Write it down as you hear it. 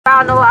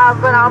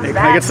Hey, can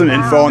I get some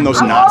info on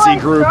those Nazi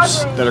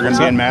groups that are going to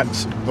be in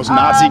Madison? Those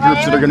Nazi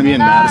groups that are going to be in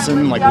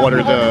Madison? Like,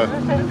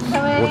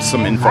 what's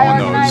some info on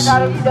those?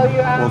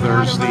 Well,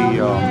 there's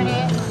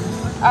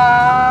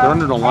they're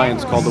under an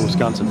alliance called the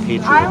Wisconsin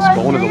Patriots,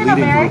 but one of the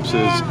leading groups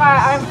is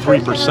the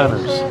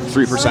 3%ers.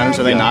 3%ers?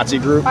 Are they Nazi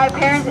group? Like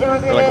I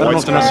don't know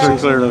if they're necessarily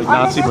clearly like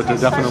Nazi, but they're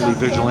definitely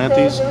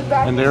vigilantes,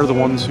 and they're the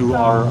ones who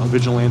are a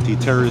vigilante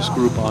terrorist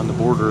group on the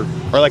border.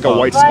 Or like a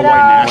white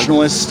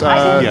nationalist?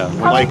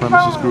 White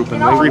supremacist group,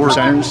 and they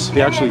 3%ers?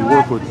 They actually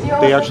work with.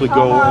 They actually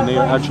go and they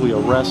actually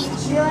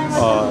arrest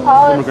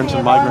immigrants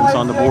and migrants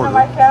on the border.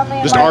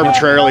 Just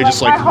arbitrarily,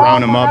 just like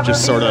round them up,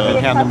 just sort of.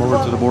 And hand them over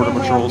to the border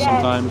patrol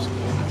sometimes.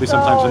 They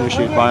sometimes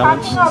initiate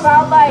violence,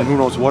 and who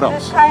knows what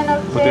else.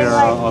 But they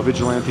are a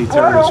vigilante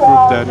terrorist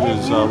group that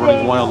is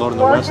running wild out in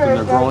the West, and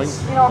they're growing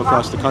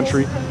across the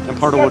country. And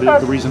part of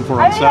the reason for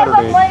on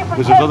Saturday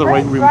is there's other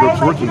right-wing groups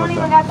working with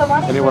them,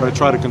 and they want to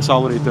try to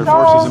consolidate their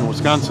forces in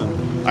Wisconsin.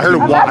 I heard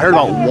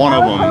about one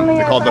of them.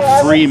 They called the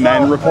Free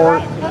Men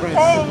Report.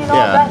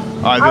 Yeah,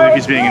 I feel like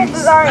he's being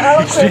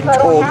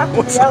told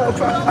what's up.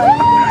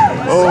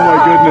 Oh my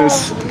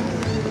goodness.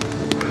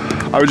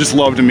 I would just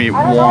love to meet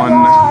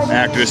one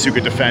activist who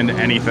could defend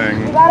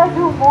anything.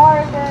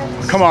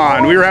 Come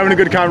on, we were having a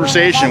good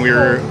conversation. We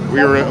were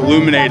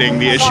illuminating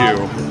the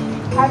issue.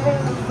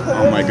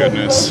 Oh my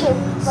goodness.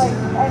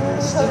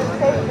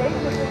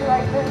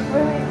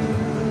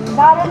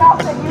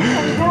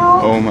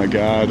 Oh my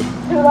God. To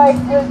like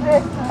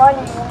resist money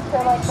and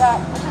shit like that.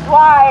 Which is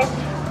why,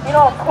 you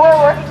know, poor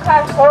working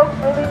class folks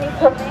really need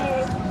to be.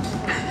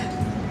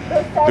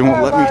 They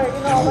won't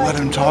let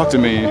him talk to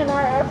me.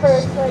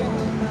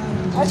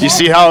 Do you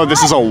see how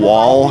this is a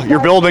wall?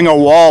 You're building a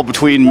wall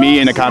between me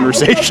and a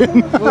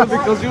conversation. Well,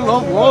 because you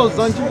love walls,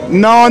 don't you?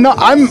 No,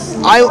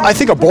 I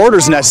think a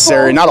border's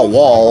necessary, not a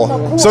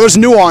wall. So there's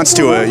nuance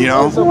to it, you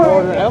know?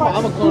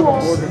 I'm a border.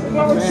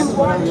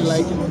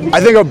 I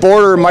think a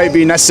border might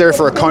be necessary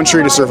for a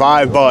country to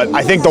survive, but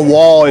I think the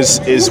wall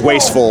is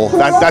wasteful.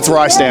 That's where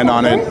I stand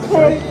on it.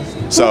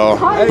 So,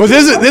 but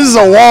this is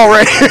a wall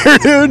right here,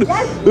 dude.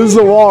 This is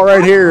a wall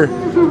right here.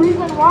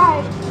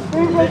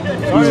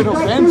 Sorry to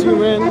offend you,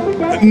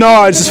 man.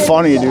 No, it's just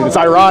funny, dude. It's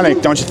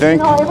ironic, don't you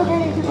think? I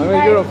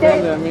mean, you're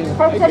offended. I mean,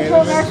 I get it.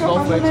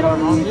 Snowflakes are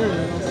around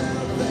here.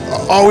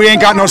 Oh, we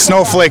ain't got no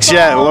snowflakes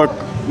yet. Look,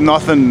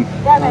 nothing.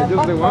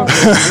 Just they want.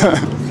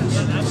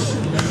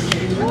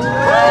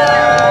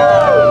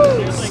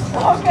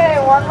 Okay,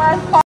 one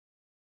last part.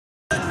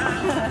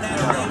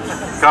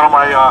 Got all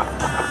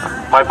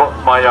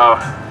my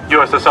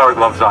USSR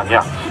gloves on,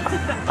 yeah.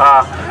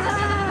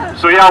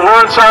 So yeah,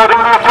 we're in solidarity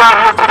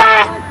here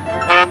today,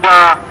 and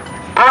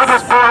part of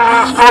this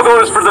border struggle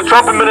is for the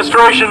Trump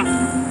administration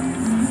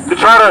to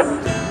try to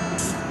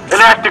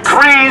enact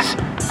decrees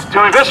to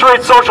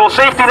eviscerate social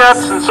safety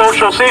nets and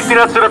social safety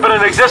nets that have been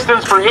in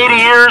existence for 80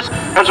 years,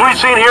 as we've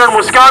seen here in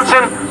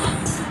Wisconsin.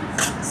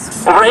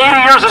 Over 80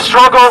 years of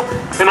struggle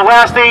in the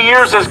last 8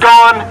 years has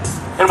gone,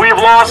 and we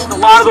have lost a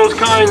lot of those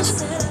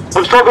kinds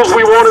of struggles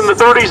we won in the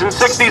 30s and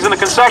 60s and the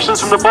concessions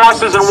from the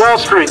bosses in Wall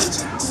Street.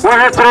 We're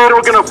here today and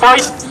we're going to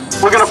fight.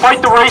 We're going to fight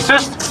the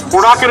racist.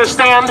 We're not going to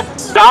stand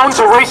down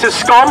to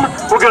racist scum.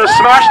 We're going to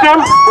smash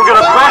them. We're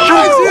going to crush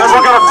them. And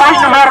we're going to fight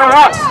no matter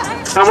what.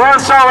 And we're in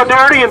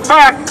solidarity. In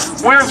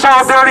fact, we're in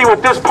solidarity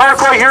with this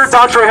park right here,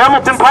 Dr.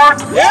 Hamilton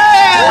Park.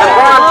 And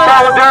we're in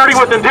solidarity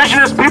with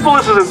indigenous people.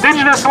 This is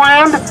indigenous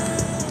land.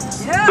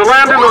 The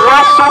land in the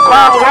west,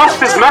 so-called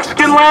west, is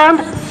Mexican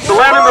land. The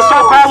land in the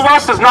so-called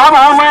west is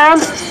Navajo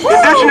land,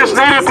 indigenous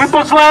native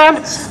people's land,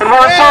 and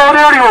we're in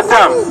solidarity with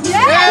them.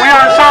 We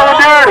are in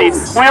solidarity.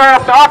 We are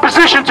in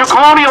opposition to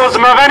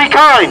colonialism of any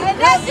kind.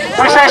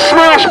 We say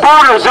smash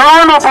borders. There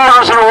are no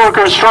borders in a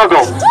workers'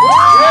 struggle.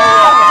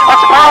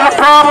 That's part of the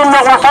problem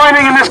that we're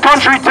finding in this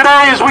country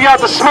today is we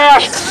have to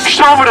smash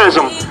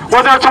chauvinism.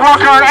 Whether it's a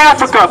worker in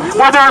Africa,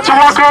 whether it's a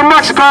worker in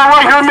Mexico,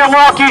 right here in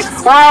Milwaukee,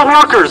 we're all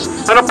workers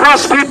and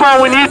oppressed people.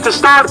 We need to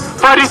start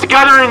fighting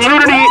together in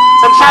unity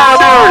and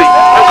solidarity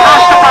and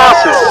crush the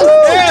bosses.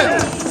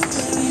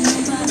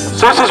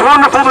 So this is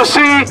wonderful to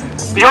see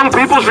the Young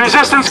People's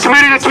Resistance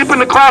Committee to keeping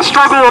the class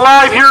struggle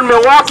alive here in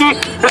Milwaukee.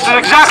 This is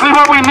exactly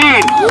what we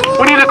need.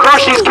 We need to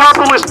crush these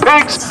capitalist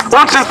pigs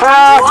once and for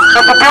all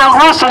and to build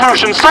real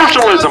solutions,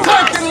 socialism.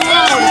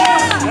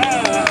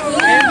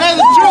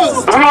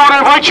 We want to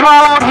invite you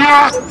all out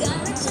here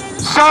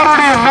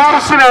Saturday in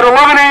Madison at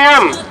 11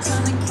 a.m.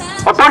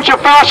 A bunch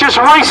of fascist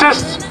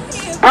racists,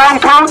 brown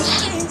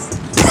coats,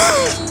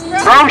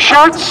 brown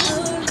shirts,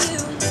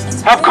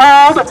 have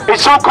called a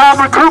so-called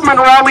recruitment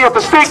rally at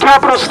the state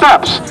capitol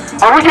steps.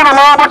 Are we going to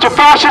allow a bunch of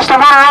fascists to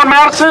run around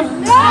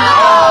Madison? No!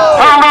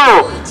 Hell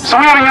no! So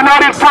we have a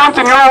united front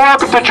and you're all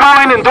welcome to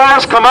join,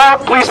 endorse, come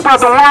out, please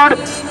spread the word.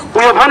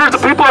 We have hundreds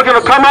of people that are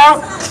going to come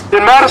out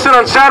in Madison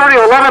on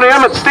Saturday at 11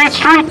 a.m. at State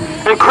Street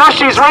and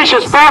crush these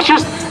racist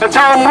fascists and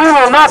tell them we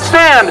will not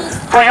stand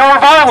for your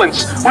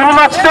violence. We will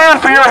not stand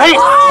for your hate.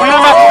 We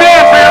will not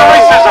stand for your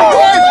racism.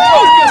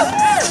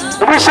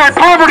 And we say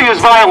poverty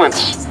is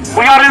violence.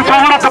 We got into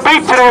a little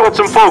debate today with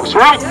some folks,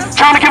 right?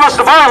 Trying to give us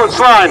the violence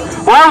line.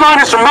 Well, our line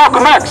is from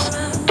Malcolm X.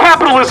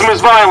 Capitalism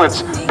is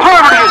violence.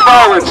 Poverty is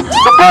violence.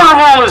 The border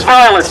wall is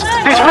violence.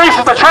 These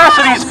racist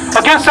atrocities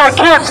against our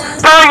kids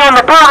dying on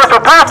the border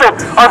for profit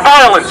are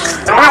violence.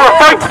 And we will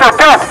fight to the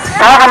death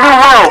to have a new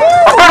world.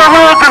 A better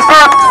world than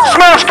birth.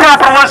 Smash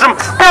capitalism.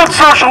 Build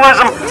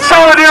socialism.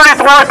 Solidarity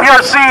through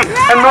IPRC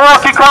and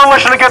Milwaukee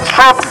Coalition against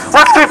Trump.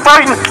 Let's keep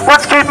fighting.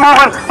 Let's keep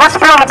moving. Let's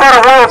build a better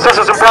world,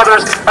 sisters and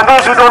brothers, and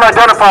those who don't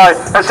identify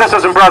as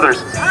sisters and brothers.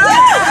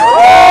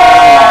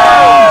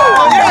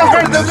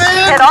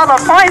 Hit all the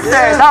points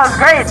there. That was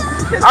great.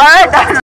 All right.